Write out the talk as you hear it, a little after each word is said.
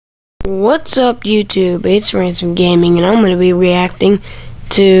What's up, YouTube? It's Ransom Gaming, and I'm going to be reacting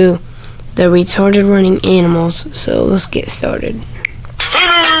to the retarded running animals. So let's get started.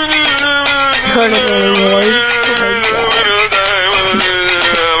 Retarded running horse. Oh my god.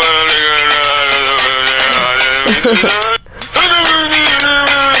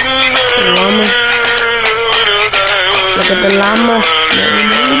 Llama. Look at the llama.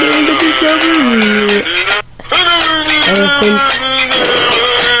 Elephant.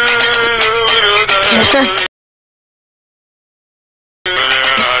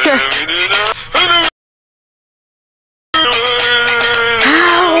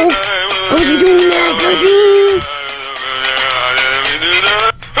 How? How is he doing that, Goddamn?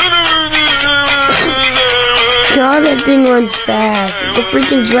 God, that thing runs fast. The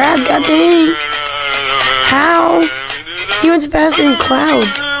freaking giraffe, goddamn. How? He runs faster than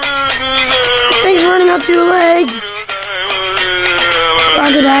clouds. That thing's running on 2 legs.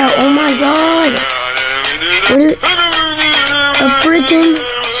 Crocodile, oh my god. What is it? A freaking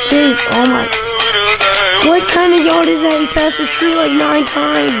sheep, oh my. What kind of yard is that? He passed the tree like 9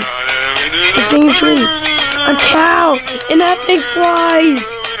 times. The same tree. A cow, and that thing flies.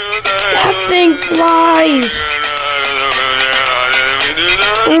 That thing flies.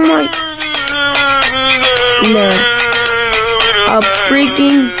 Oh my. No. A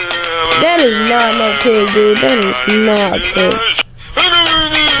freaking. That is not no pig, dude. That is not a pig.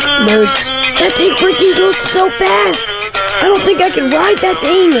 Moose. That thing freaking goes so fast. I don't think I can ride that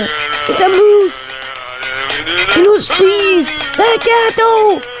thing. It's a moose. He knows cheese. That cat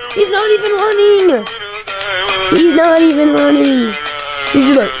though. He's not even running. He's not even running. He's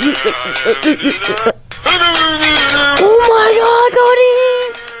just like. Oh my god, Cody.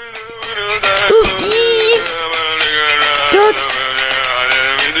 Those geese. Ducks.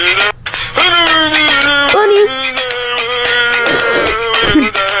 Bunny.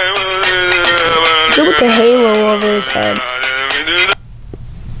 Look at the halo over his head.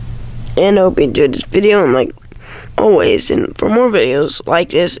 And I hope you enjoyed this video, and like always, and for more videos like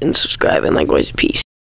this, and subscribe, and likewise, peace.